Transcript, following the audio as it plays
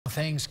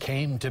Things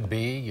came to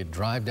be. You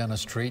drive down a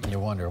street and you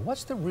wonder,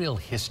 what's the real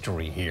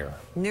history here?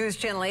 News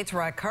Channel 8's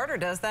Rod Carter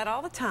does that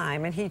all the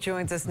time, and he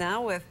joins us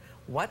now with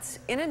What's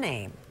in a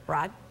Name.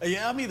 Rod?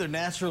 Yeah, I'm either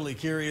naturally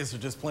curious or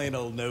just plain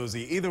old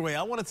nosy. Either way,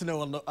 I wanted to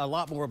know a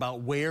lot more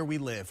about where we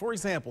live. For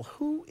example,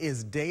 who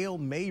is Dale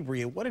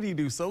Mabry, and what did he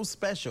do so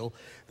special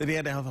that he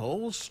had to have a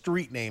whole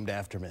street named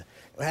after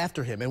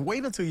him? And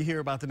wait until you hear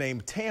about the name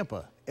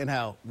Tampa and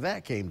how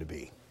that came to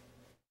be.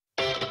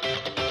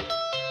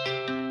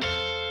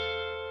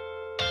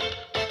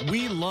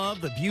 We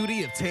love the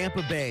beauty of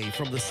Tampa Bay,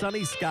 from the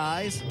sunny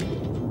skies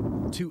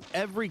to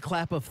every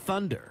clap of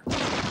thunder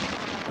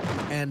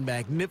and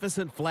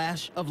magnificent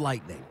flash of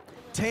lightning.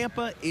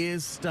 Tampa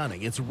is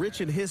stunning. It's rich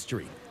in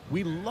history.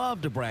 We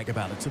love to brag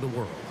about it to the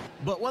world.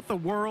 But what the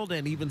world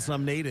and even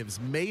some natives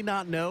may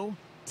not know,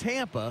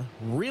 Tampa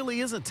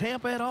really isn't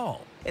Tampa at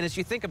all. And as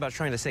you think about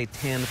trying to say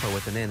Tampa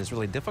with an N, it's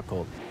really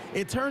difficult.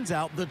 It turns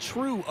out the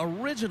true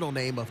original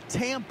name of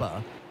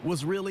Tampa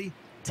was really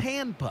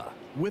Tanpa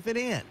with an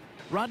N.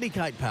 Rodney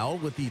Kite Powell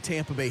with the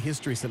Tampa Bay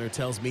History Center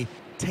tells me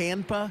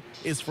Tampa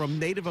is from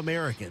Native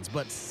Americans,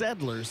 but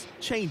settlers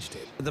changed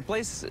it. The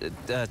place,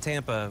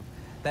 Tampa,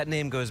 that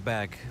name goes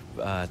back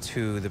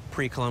to the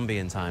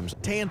pre-Columbian times.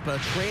 Tampa,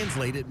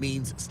 translated,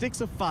 means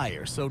sticks of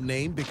fire, so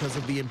named because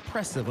of the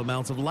impressive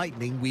amounts of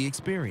lightning we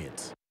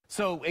experience.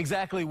 So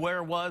exactly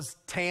where was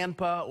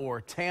Tampa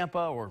or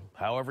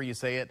however you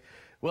say it?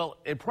 Well,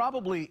 it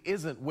probably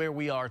isn't where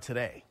we are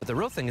today. But the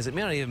real thing is it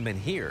may not even been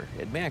here.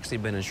 It may actually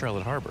have been in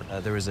Charlotte Harbor.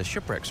 There was a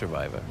shipwreck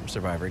survivor,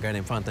 a guy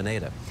named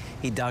Fontaneda.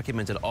 He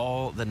documented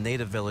all the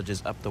native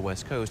villages up the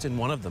West Coast, and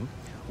one of them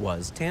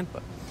was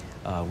Tampa.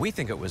 We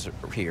think it was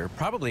here,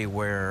 probably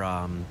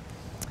where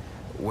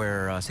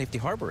Safety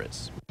Harbor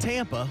is.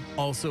 Tampa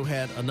also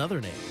had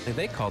another name.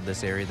 They called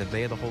this area the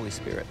Bay of the Holy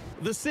Spirit.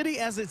 The city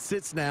as it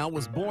sits now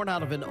was born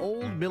out of an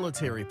old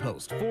military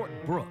post, Fort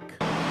Brooke.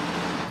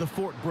 The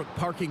Fort Brooke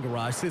parking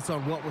garage sits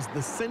on what was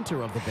the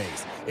center of the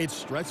base. It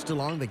stretched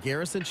along the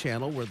Garrison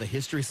Channel where the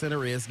History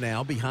Center is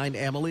now, behind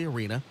Amalie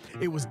Arena.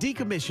 It was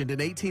decommissioned in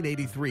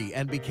 1883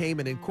 and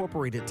became an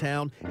incorporated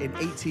town in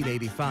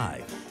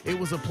 1885. It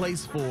was a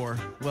place for,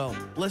 well,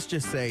 let's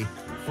just say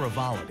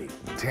frivolity.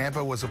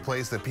 Tampa was a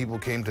place that people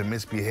came to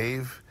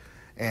misbehave,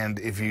 and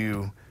if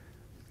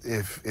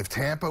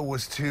Tampa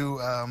was too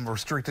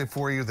restricted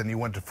for you, then you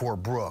went to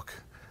Fort Brooke.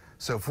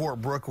 So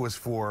Fort Brooke was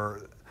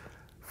for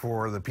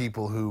the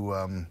people who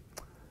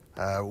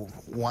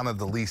wanted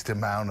the least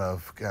amount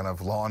of kind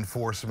of law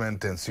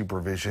enforcement and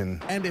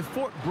supervision. And if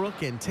Fort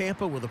Brooke and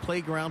Tampa were the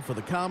playground for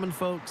the common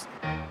folks,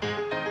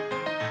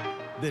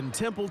 then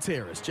Temple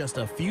Terrace, just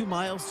a few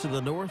miles to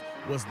the north,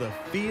 was the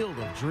field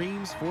of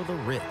dreams for the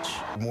rich.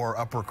 More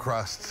upper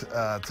crust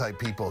type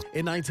people.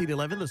 In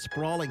 1911, the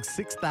sprawling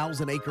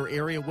 6,000-acre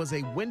area was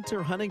a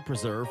winter hunting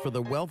preserve for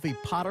the wealthy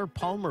Potter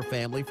Palmer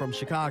family from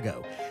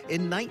Chicago.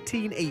 In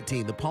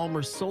 1918, the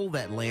Palmers sold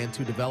that land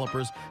to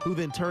developers who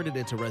then turned it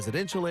into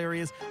residential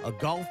areas, a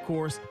golf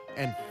course,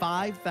 and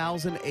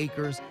 5,000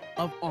 acres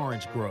of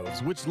orange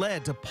groves, which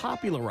led to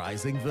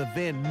popularizing the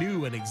then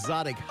new and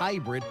exotic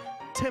hybrid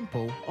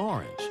Temple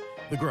Orange.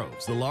 The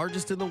groves, the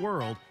largest in the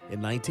world, in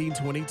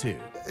 1922.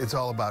 It's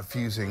all about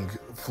fusing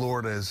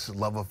Florida's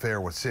love affair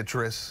with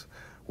citrus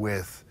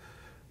with,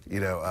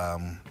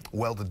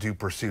 well-to-do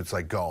pursuits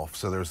like golf.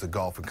 So there's the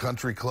Golf and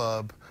Country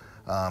Club,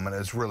 and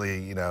it's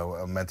really,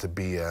 meant to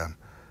be a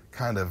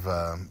kind of,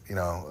 a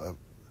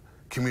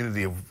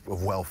community of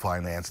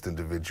well-financed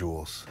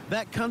individuals.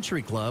 That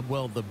country club,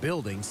 well, the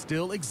building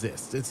still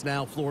exists. It's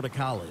now Florida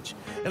College.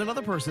 And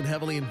another person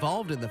heavily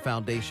involved in the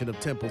foundation of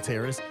Temple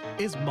Terrace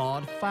is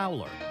Maud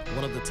Fowler.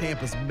 One of the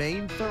Tampa's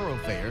main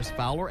thoroughfares,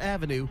 Fowler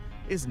Avenue,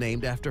 is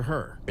named after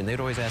her. And they'd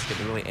always ask it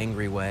in a really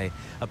angry way,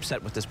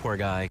 upset with this poor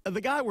guy.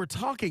 The guy we're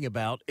talking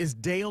about is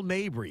Dale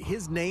Mabry.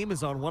 His name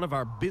is on one of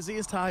our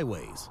busiest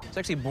highways. He's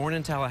actually born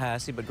in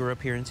Tallahassee, but grew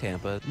up here in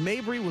Tampa.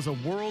 Mabry was a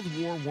World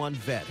War I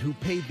vet who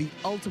paid the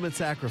ultimate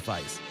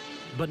sacrifice,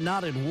 but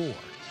not in war.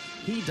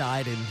 He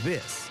died in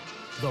this,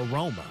 the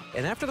Roma.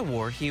 And after the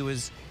war, he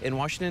was in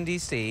Washington,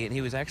 D.C., and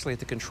he was actually at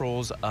the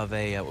controls of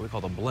a, what we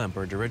call a blimp,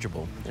 or a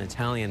dirigible, an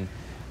Italian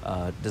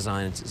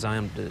design,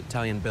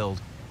 Italian build.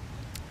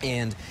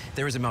 And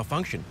there was a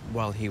malfunction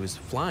while he was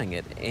flying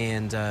it,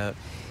 and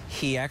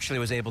he actually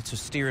was able to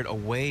steer it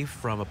away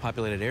from a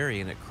populated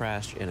area, and it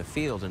crashed in a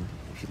field, and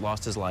he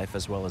lost his life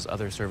as well as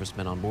other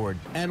servicemen on board.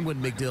 And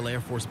when MacDill Air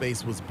Force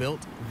Base was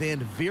built, then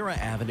Vera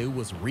Avenue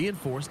was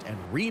reinforced and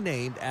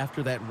renamed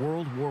after that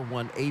World War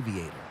I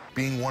aviator.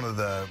 Being one of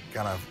the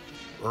kind of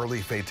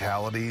early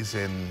fatalities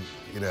in,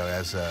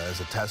 as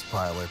a test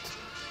pilot,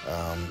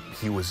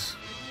 he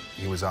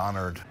was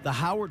honored. The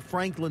Howard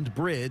Franklin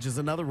Bridge is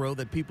another road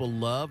that people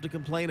love to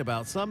complain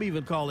about. Some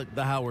even call it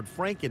the Howard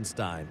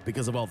Frankenstein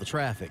because of all the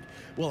traffic.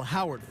 Well,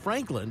 Howard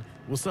Franklin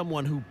was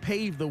someone who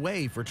paved the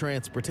way for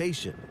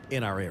transportation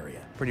in our area.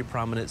 Pretty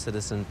prominent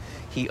citizen.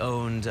 He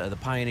owned the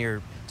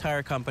Pioneer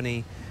Tire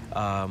Company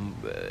and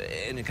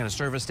kind of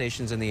service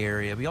stations in the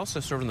area. He also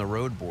served on the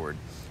road board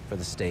for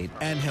the state.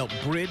 And helped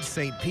bridge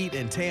St. Pete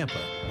and Tampa,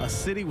 a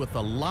city with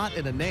a lot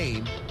in a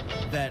name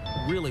that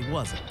really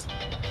wasn't.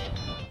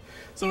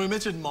 So we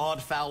mentioned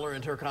Maude Fowler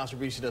and her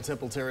contribution to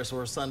Temple Terrace,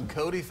 where her son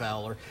Cody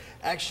Fowler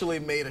actually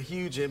made a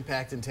huge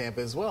impact in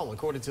Tampa as well.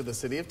 According to the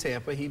City of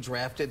Tampa, he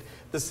drafted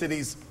the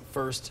city's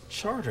first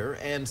charter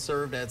and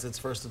served as its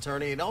first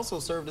attorney, and also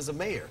served as a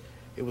mayor.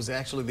 It was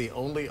actually the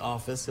only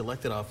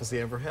elected office he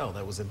ever held.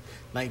 That was in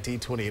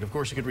 1928. Of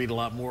course, you could read a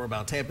lot more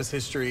about Tampa's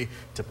history,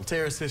 Temple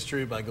Terrace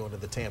history, by going to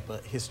the Tampa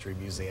History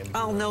Museum.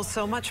 I'll know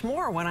so much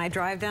more when I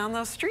drive down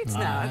those streets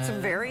now. It's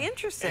very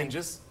interesting. And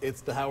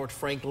it's the Howard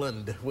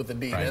Frankland with a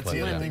D. Franklin, That's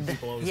the other yeah. thing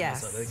people always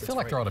Yes. miss. I feel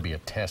like there ought to be a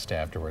test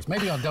afterwards.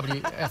 Maybe on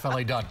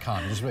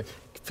WFLA.com. Just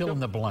fill in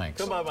the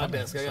blanks. Come by my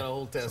desk. I got a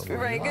whole test for you.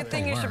 Right, good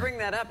thing you should bring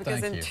that up, because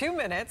Thank in you. 2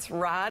 minutes, Rod